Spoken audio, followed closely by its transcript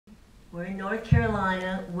We're in North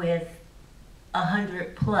Carolina with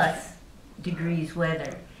 100+ degrees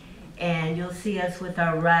weather. And you'll see us with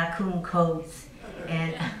our raccoon coats.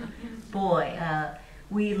 And boy,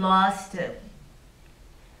 we lost,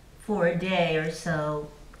 for a day or so,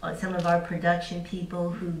 some of our production people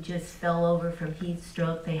who just fell over from heat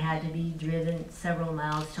stroke. They had to be driven several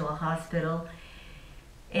miles to a hospital.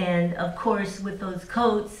 And of course, with those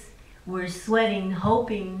coats, we're sweating,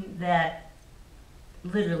 hoping that,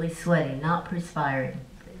 literally sweating, not perspiring.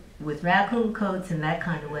 With raccoon coats and that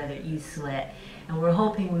kind of weather, you sweat. And we're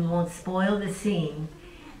hoping we won't spoil the scene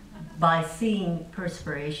by seeing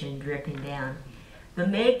perspiration dripping down. The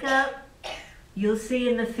makeup, you'll see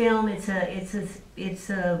in the film, it's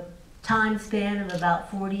a time span of about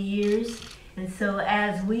 40 years. And so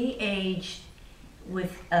as we aged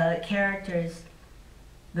with characters,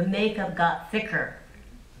 the makeup got thicker.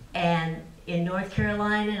 And in North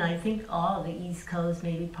Carolina, and I think all of the East Coast,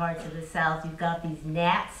 maybe parts of the South, you've got these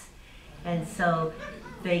gnats. And so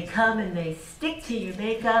they come and they stick to your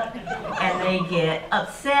makeup and they get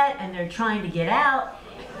upset and they're trying to get out.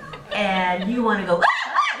 And you want to go, ah!